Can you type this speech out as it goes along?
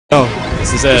Oh,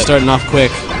 this is we're it. starting off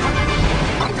quick.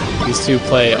 These two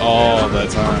play all the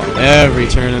time. Every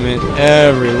tournament,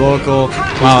 every local.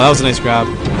 Wow, that was a nice grab.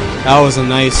 That was a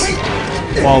nice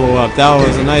follow-up. That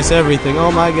was a nice everything.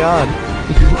 Oh my god.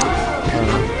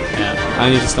 Yeah. I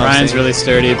need to stop Ryan's saying. really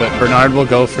sturdy, but Bernard will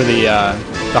go for the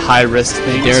high-risk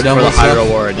things Daredevil for the high stuff?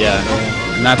 reward, yeah.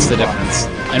 And that's the difference.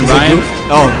 And Is it Ryan, goof?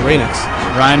 Oh, Raynex.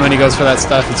 Ryan, when he goes for that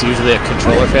stuff, it's usually a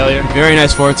controller failure. Very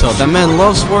nice forward tilt. That man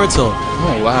loves forward tilt.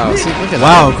 Oh, wow. See, look at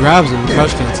Wow, that. grabs him,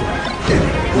 crush cancel.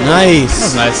 Nice. That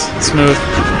was nice. Smooth.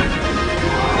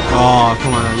 Oh,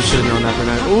 come on. You should have known that,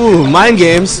 Bernard. Ooh, mind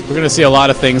games. We're going to see a lot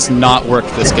of things not work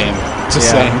this game. Just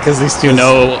Yeah. saying, because these two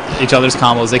know each other's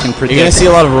combos. They can predict. You're going to see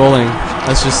a lot of rolling.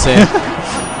 Let's just say.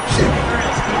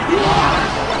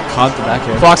 Caught the back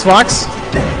here. Fox.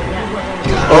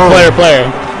 Oh.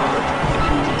 Player.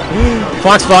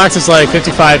 Fox is like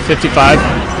 55-55.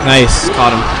 Nice.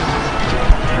 Caught him.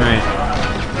 Alright.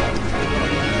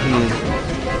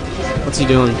 What's he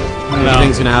doing? What do you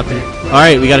think's going to happen?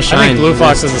 Alright, we got to shine. I think Blue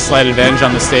Fox has a slight advantage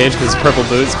on the stage because purple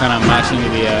boots kind of matching to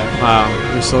the Wow,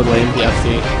 you're so lame. the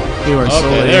FD. You are so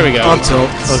lame. there we go. Up tilt.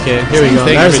 Okay, here we Same go.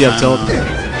 thing There's every the up tilt.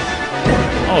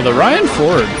 Oh, the Ryan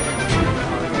forward.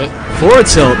 Forward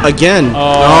tilt again.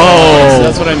 Oh,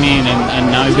 that's what I mean.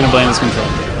 And now he's going to blame his control.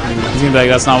 He's going to be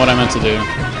like, that's not what I meant to do.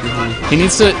 He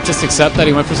needs to just accept that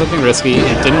he went for something risky,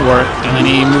 it didn't work, and then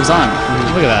he moves on.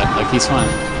 Look at that. Like, he's fine.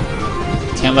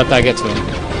 Can't let that get to him.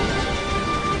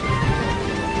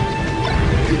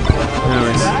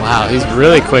 Anyways. Wow, he's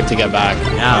really quick to get back.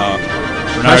 Yeah.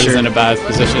 Bernard is Pressure. in a bad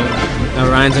position. Now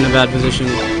Ryan's in a bad position.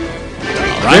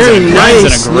 Ryan's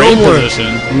in a great position.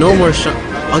 No more shot.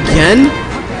 Again?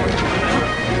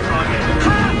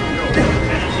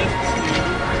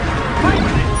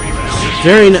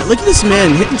 Very nice. Look at this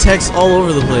man hitting text all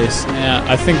over the place. Yeah,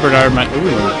 I think Bernard might. Ooh.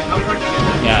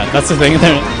 Yeah, that's the thing.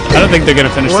 I don't think they're gonna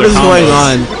finish. What their is combos. going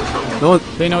on? No one.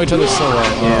 They know each other so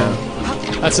well. Yeah.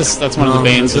 That's one of the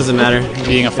banes. It doesn't matter.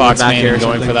 Being a Fox Back main air or and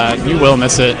going something. for that, you will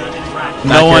miss it. Back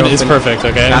No one air is open. perfect.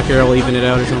 Okay. Back air will even it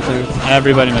out or something.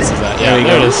 Everybody misses that. Yeah, There you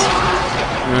there go. it is.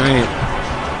 Alright.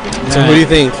 So who do you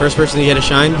think? First person to get a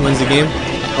shine wins the game?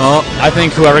 Oh, I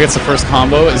think whoever gets the first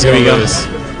combo is There going you to go. lose.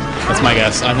 That's my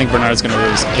guess. I think Bernard's going to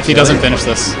lose if he doesn't finish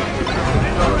this.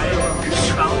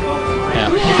 Yeah,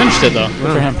 he finished it though.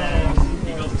 Good for him.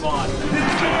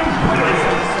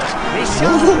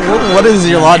 what is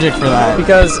your logic for that?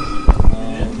 Because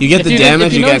You get the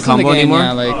damage, you get combo anymore?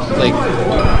 Yeah, like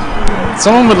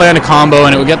someone would land a combo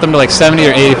and it would get them to like 70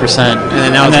 or 80%. And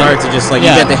then now it's hard to just like,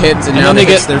 yeah. you get the hits and, And now then the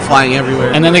they hits, they're flying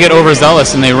everywhere. And then they get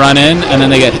overzealous and they run in and then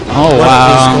they get, oh What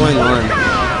wow. is going on?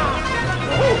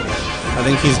 I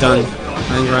think he's done.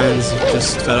 I think Ryan's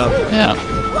just fed up. Yeah.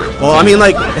 Well, I mean,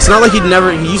 like, it's not like he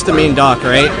used to main Doc,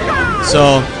 right?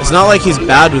 So, it's not like he's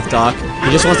bad with Doc.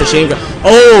 He just wants to chain grab.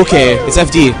 Oh, okay. It's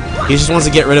FD. He just wants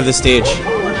to get rid of the stage.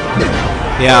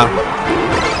 Yeah.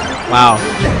 Wow.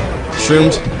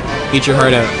 Shroomed. Eat your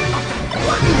heart out.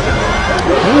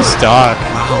 It was Doc.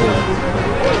 Wow.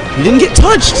 He didn't get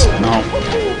touched. No.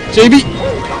 JB.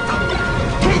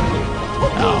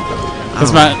 No.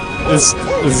 This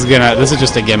is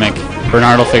just a gimmick.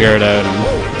 Bernard will figure it out.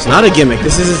 And It's not a gimmick.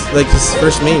 This is like his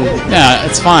first main. yeah,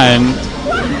 it's fine.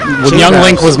 When Chain Young grabs.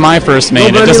 Link was my first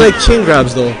main, No, but it I mean, doesn't. like chain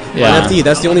grabs though. Yeah. On FD.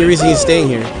 That's the only reason he's staying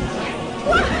here.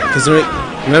 Because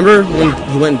remember when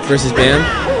he went versus Ban?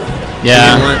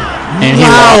 Yeah. And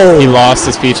Wow. he lost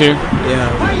his Pichu. Yeah.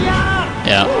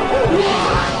 Yeah.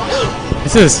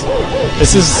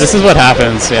 This is what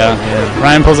happens. Yeah.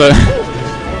 Ryan pulls out.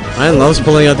 Ryan loves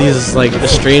pulling out these like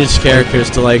estranged characters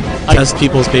to like test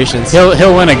people's patience.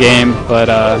 He'll win a game, but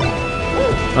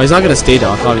Oh, he's not gonna stay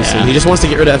Doc, obviously. Yeah. He just wants to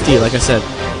get rid of FD, like I said.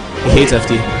 He hates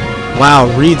FD. Wow,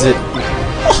 reads it.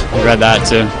 he read that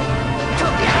too.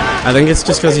 I think it's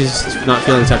just because he's not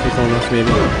feeling technical enough, maybe.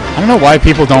 I don't know why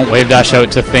people don't wave dash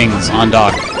out to things on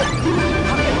Doc.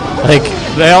 Like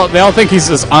they all think he's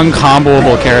this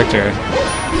uncomboable character.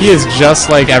 He is just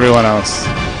like everyone else.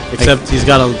 Except he's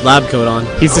got a lab coat on.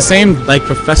 He's the same. Like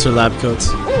Professor Lab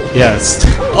Coats. Yes.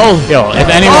 Oh! Yo, if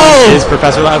anyone is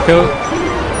Professor Labcoat,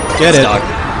 Get it. Doc.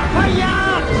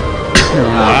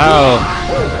 Wow.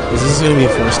 Is this gonna be a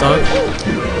 4-stock?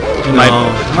 Might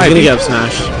He's gonna be. get up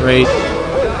smashed right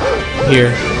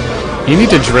here. You need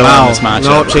to drill on this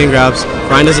matchup. No, chain grabs.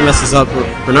 Brian doesn't mess this up.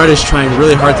 Bernard is trying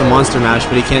really hard to monster mash,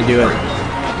 but he can't do it.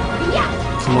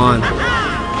 Come on.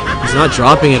 He's not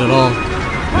dropping it at all.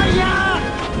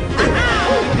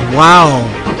 Wow.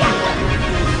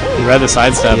 He read the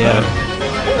sidestep. Yeah. Though.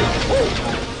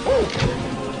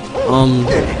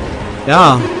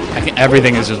 Yeah.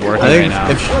 Everything is just working I think right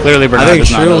now. if- Clearly, Bernard I think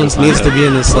does not know Shrooms this needs to manga. be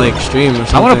in this like stream or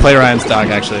something. I want to play Ryan's dog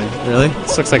actually. Really?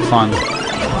 This looks like fun.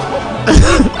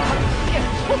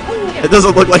 It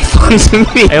doesn't look like fun to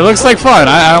me. It looks like fun.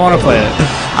 I want to play it.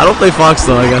 I don't play Fox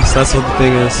though. I guess that's what the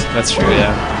thing is. That's true.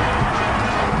 Yeah.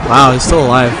 Wow, he's still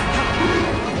alive.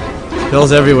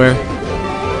 Pills everywhere.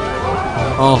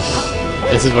 Oh,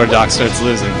 This is where Doc starts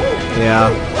losing. yeah.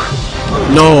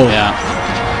 No. Yeah.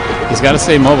 He's got to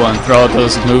stay mobile and throw out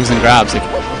those moves and grabs. Like,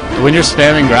 when you're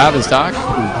spamming grab as Doc.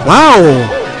 Wow.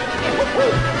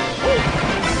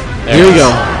 Here we go.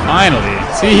 Finally.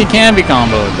 See, he can be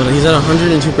comboed. But he's at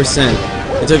 102%.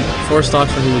 It took 4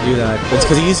 stocks for him to do that. It's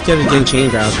because he used to get getting chain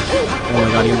grabbed. Oh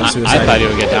my god, he almost I suicided. thought he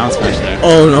would get down smash there.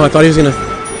 Oh no, I thought he was gonna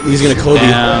Kobe.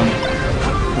 Damn.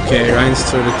 Okay, Ryan's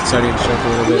sort of starting to choke a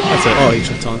little bit. That's it. Oh, he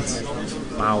took taunts.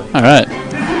 Wow. All right.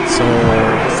 So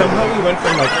Somehow we went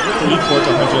from like 84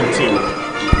 to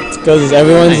 102. it's because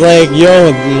everyone's like,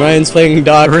 yo, Ryan's playing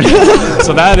Doc.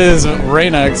 So that is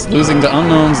Raynex losing to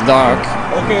Unknown's Doc.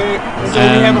 Okay, so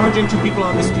we have 102 people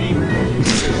on the stream.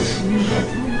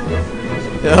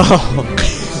 Oh,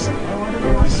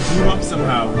 Screw up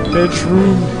somehow.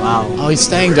 wow. Oh, he's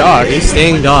staying Doc. He's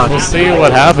staying Doc. We'll see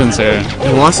what happens here.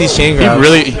 He wants these chain He grabs.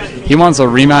 he wants a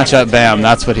rematch at BAM.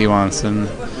 That's what he wants. And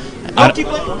Don't keep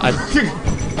playing.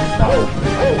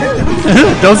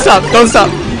 don't stop. Don't stop.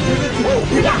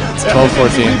 It's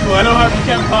 12-14. I don't have you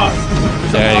can't pause.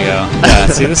 There you go. Yeah.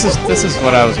 See, this is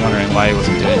what I was wondering why he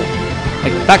wasn't doing.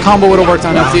 Like that combo would have worked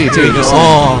on FD too. He just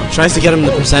tries to get him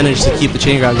the percentage to keep the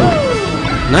chain grab going.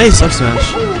 Nice up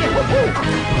smash.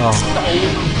 Oh.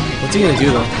 What's he gonna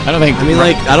do though? I don't think. I mean,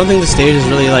 like, I don't think the stage is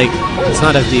really like, it's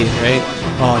not FD, right?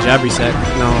 Oh, jab reset.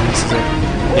 No, this is it.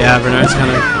 Yeah, Bernard's kind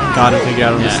of got him figured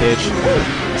out on the stage.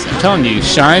 I'm telling you,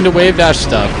 shine to wave dash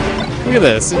stuff. Look at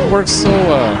this. It works so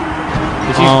well.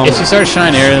 If you start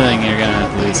shine everything, you're gonna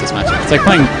lose this matchup. It's like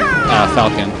playing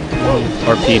Falcon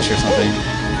or Peach or something.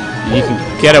 And you can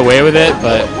get away with it,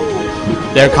 but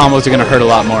their combos are gonna hurt a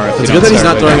lot more. If It's you good don't that he's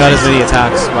start not throwing out wave as many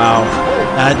attacks. Wow.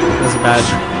 That was a bad.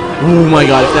 Oh my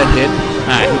god, if that hit,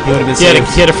 he would have been He had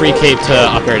saved. a free cape to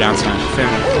up air down smash. Fair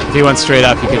enough. If he went straight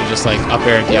up, he could have just like up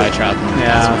air DI trap.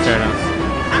 Yeah, fair enough.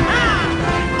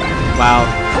 Wow.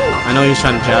 I know he was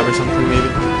trying to jab or something, maybe.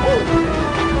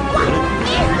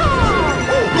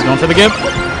 He's going for the gift.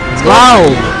 Wow!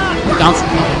 Bounce.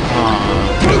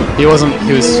 He wasn't.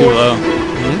 He was too low.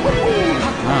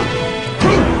 Wow.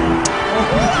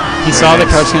 He saw the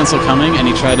crouch cancel coming and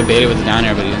he tried to bait it with the down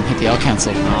air, but he didn't hit the L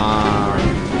cancel.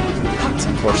 It's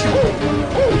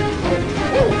unfortunate.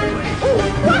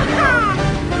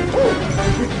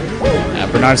 Yeah,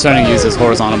 Bernard's starting to use his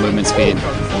horizontal movement speed.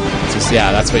 It's just,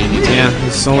 yeah, that's what you need to Yeah, do.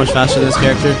 he's so much faster than this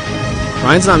character.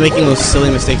 Ryan's not making those silly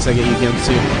mistakes that get you games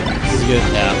too. This is good.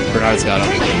 Yeah, Bernard's got him.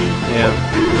 Yeah.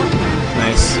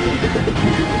 Nice.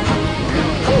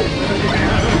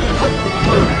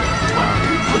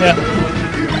 Yeah.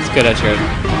 It's good edge guard.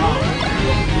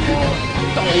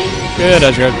 Good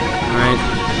edge guard. Alright.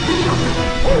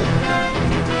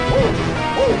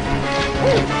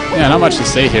 Yeah, not much to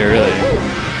say here, really.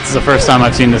 This is the first time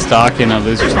I've seen this Doc in a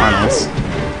loser's finals.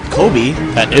 Kobe?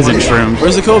 That isn't shroomed.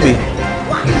 Where's the Kobe?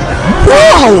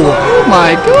 Whoa! Oh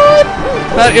my god!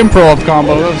 That improv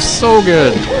combo was so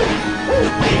good.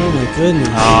 Oh my goodness.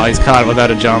 Oh, he's caught without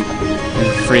a jump. In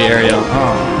free area.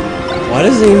 Oh. Why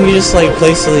doesn't he just like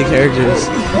play silly characters?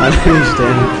 I don't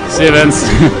understand. See you, Vince.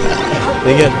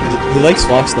 He likes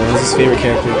Fox though, that's his favorite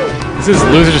character. This is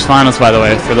Losers Finals, by the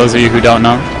way, for those of you who don't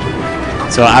know.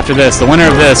 So after this, the winner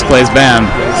of this plays BAM.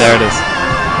 There it is.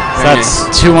 So that's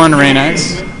 2-1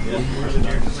 Raynex.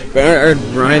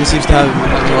 Ryan seems to have a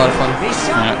lot of fun.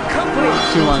 Yeah.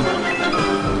 2-1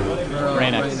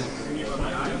 Raynex.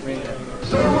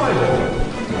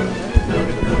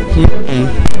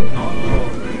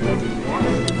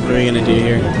 What are we gonna do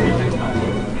here?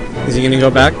 Is he gonna go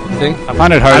back, you think? I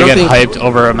find it hard I to don't get think- hyped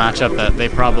over a matchup that they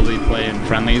probably play in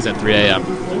friendlies at 3 a.m.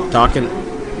 Talking.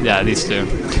 Yeah, these two.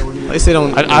 At least they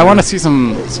don't. I want to see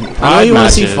some I know you want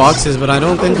to see matches. Foxes, but I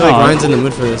don't think like No. Ryan's in the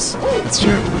mood for this. That's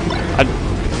true.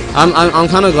 I'm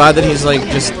kind of glad that he's like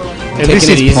just At taking least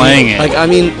it he's easy. playing it. Like I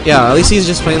mean, yeah, at least he's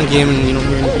just playing the game and you know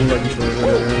hearing the controller or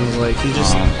whatever. And like he's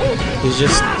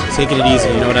just taking it easy.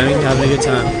 You know what I mean? Having a good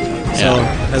time. So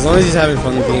as long as he's having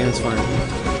fun with the game, it's fine.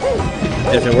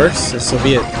 If it works, so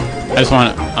be it. I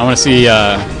want to see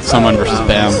someone versus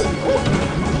BAM.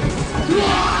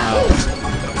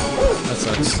 That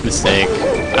sucks. Mistake.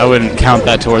 I wouldn't count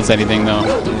that towards anything though.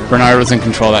 Bernard was in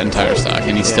control that entire stock,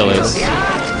 and he still he is.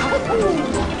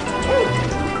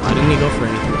 Why didn't he go for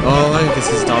anything? Oh, I think this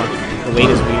is dark. The weight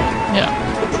is weird. Yeah.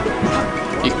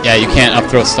 Yeah, you can't up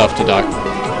throw stuff to Doc.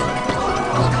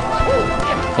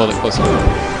 Hold it closer.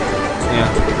 Yeah.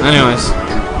 Anyways.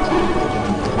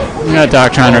 We got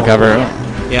Doc trying to recover.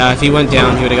 Yeah, if he went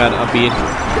down, he would have got upbeat.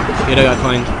 He would have got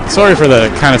coined. Sorry for the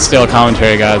kind of stale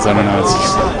commentary, guys. I don't know.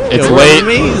 It's Yo, late,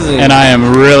 amazing. and I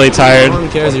am really tired. No one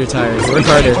cares you're tired. Work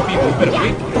harder.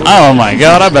 Oh my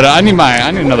God! I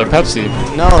need another Pepsi.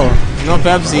 No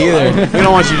Pepsi either. We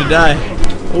don't want you to die.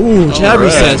 Ooh, Chad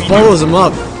resets. Follows him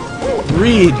up.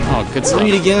 Read. Oh, good stuff.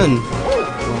 Read again.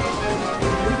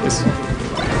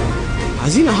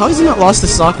 How has he not lost the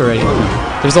stock already?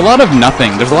 There's a lot of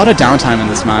nothing. There's a lot of downtime in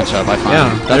this matchup, I find.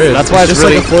 Yeah, there is. That's why it's just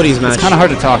really, like a floaties match. It's kind of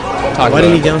hard to talk Why about.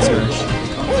 didn't he down smash?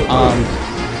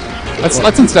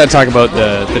 Let's instead talk about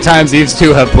the times these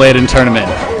two have played in tournament.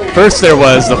 First, there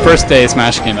was the first day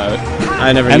Smash came out,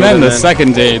 I never knew and then them the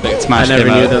second day that Smash I came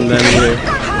never knew out. them then either.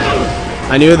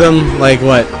 I knew them like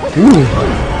what?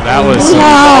 That was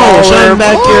Wow! Shine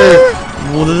back here.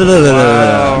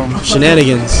 Wow.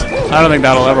 Shenanigans. I don't think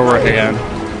that'll ever work again.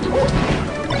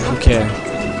 Okay.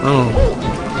 Oh.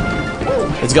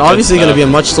 It's obviously going to be a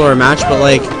much slower match, but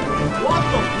like.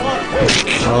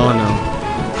 Oh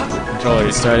no.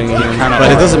 Controller's Starting again. Kinda But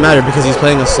it hard. doesn't matter because he's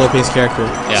playing a slow-paced character.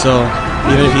 Yeah. So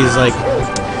even if he's like,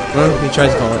 well, he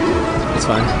tries to call it. It's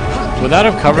fine. Would that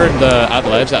have covered the at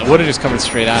ledge? That would have just covered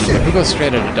straight at him. But who goes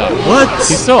straight at a Doc? What?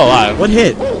 He's still alive. What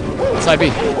hit? It's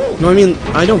IB. No, I mean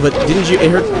I know, but didn't you?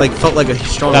 It hurt. Like felt like a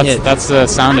strong hit. That's the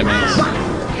sound it makes.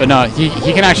 But no, he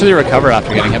can actually recover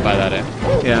after getting hit by that.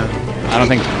 Yeah. I don't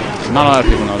think not a lot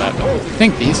of people know that. But I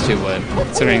think these two would,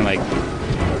 considering like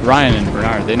Ryan and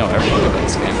Bernard, they know everything about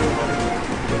this game.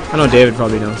 I know David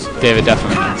probably knows. David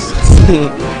definitely knows.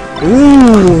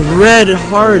 Ooh, red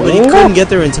hard, but he couldn't get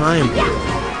there in time.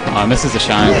 Oh, misses the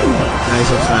shine.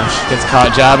 Nice up smash. Gets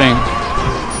caught jabbing.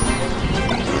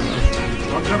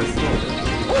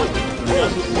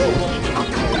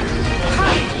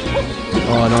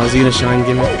 Oh no, is he gonna shine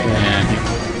gimmick? And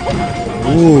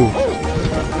Ooh.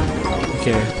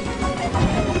 Okay.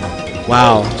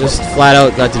 Wow, just flat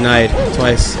out got denied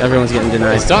twice. Everyone's getting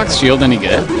denied. is Doc's shield any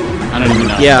good? I don't even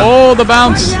know. Yeah. Oh, the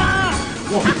bounce.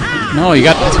 No,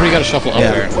 that's where you got to shuffle up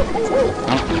Yeah. there.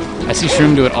 I see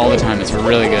Shroom do it all the time. It's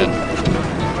really good.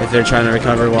 If they're trying to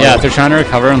recover while Yeah, if they're trying to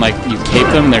recover and like you cape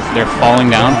them, they're falling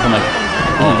down from like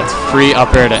it's free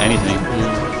up air to anything.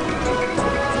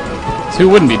 So who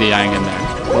wouldn't be dying in there?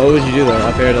 what would you do though?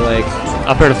 Up air to like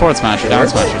Up air to forward smash or down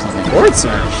smash or something. forward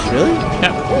smash? Really?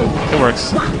 Yeah, it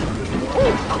works.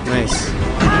 Nice.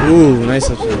 Ooh, nice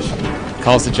up smash.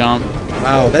 Calls the jump.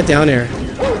 Wow, that down air.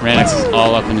 Raynex is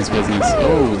all up in his business.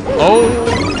 Oh!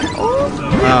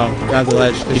 Wow, grab the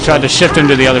ledge. He tried to shift him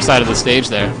to the other side of the stage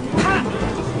there.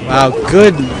 Wow,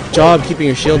 good job keeping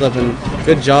your shield up and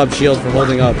good job shield for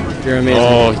holding up. You're amazing.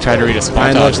 Oh, he tried to read a spot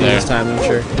Fine dodge lefty there. this time, I'm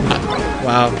sure.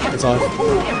 Wow, it's off.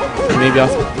 Maybe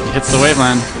off. Hits the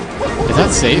waveland. Is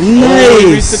that safe? Nice. Oh,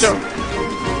 he reached the jump.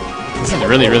 This is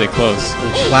really, really close.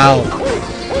 Wow.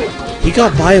 He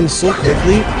got by him so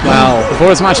quickly. Wow. The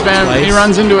forward smash spam. Twice. He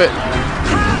runs into it.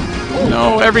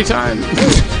 No, every time.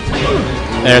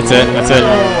 That's it. That's it.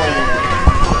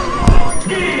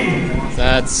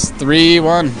 That's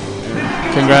 3-1.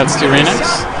 Congrats to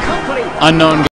Raynex. Unknown.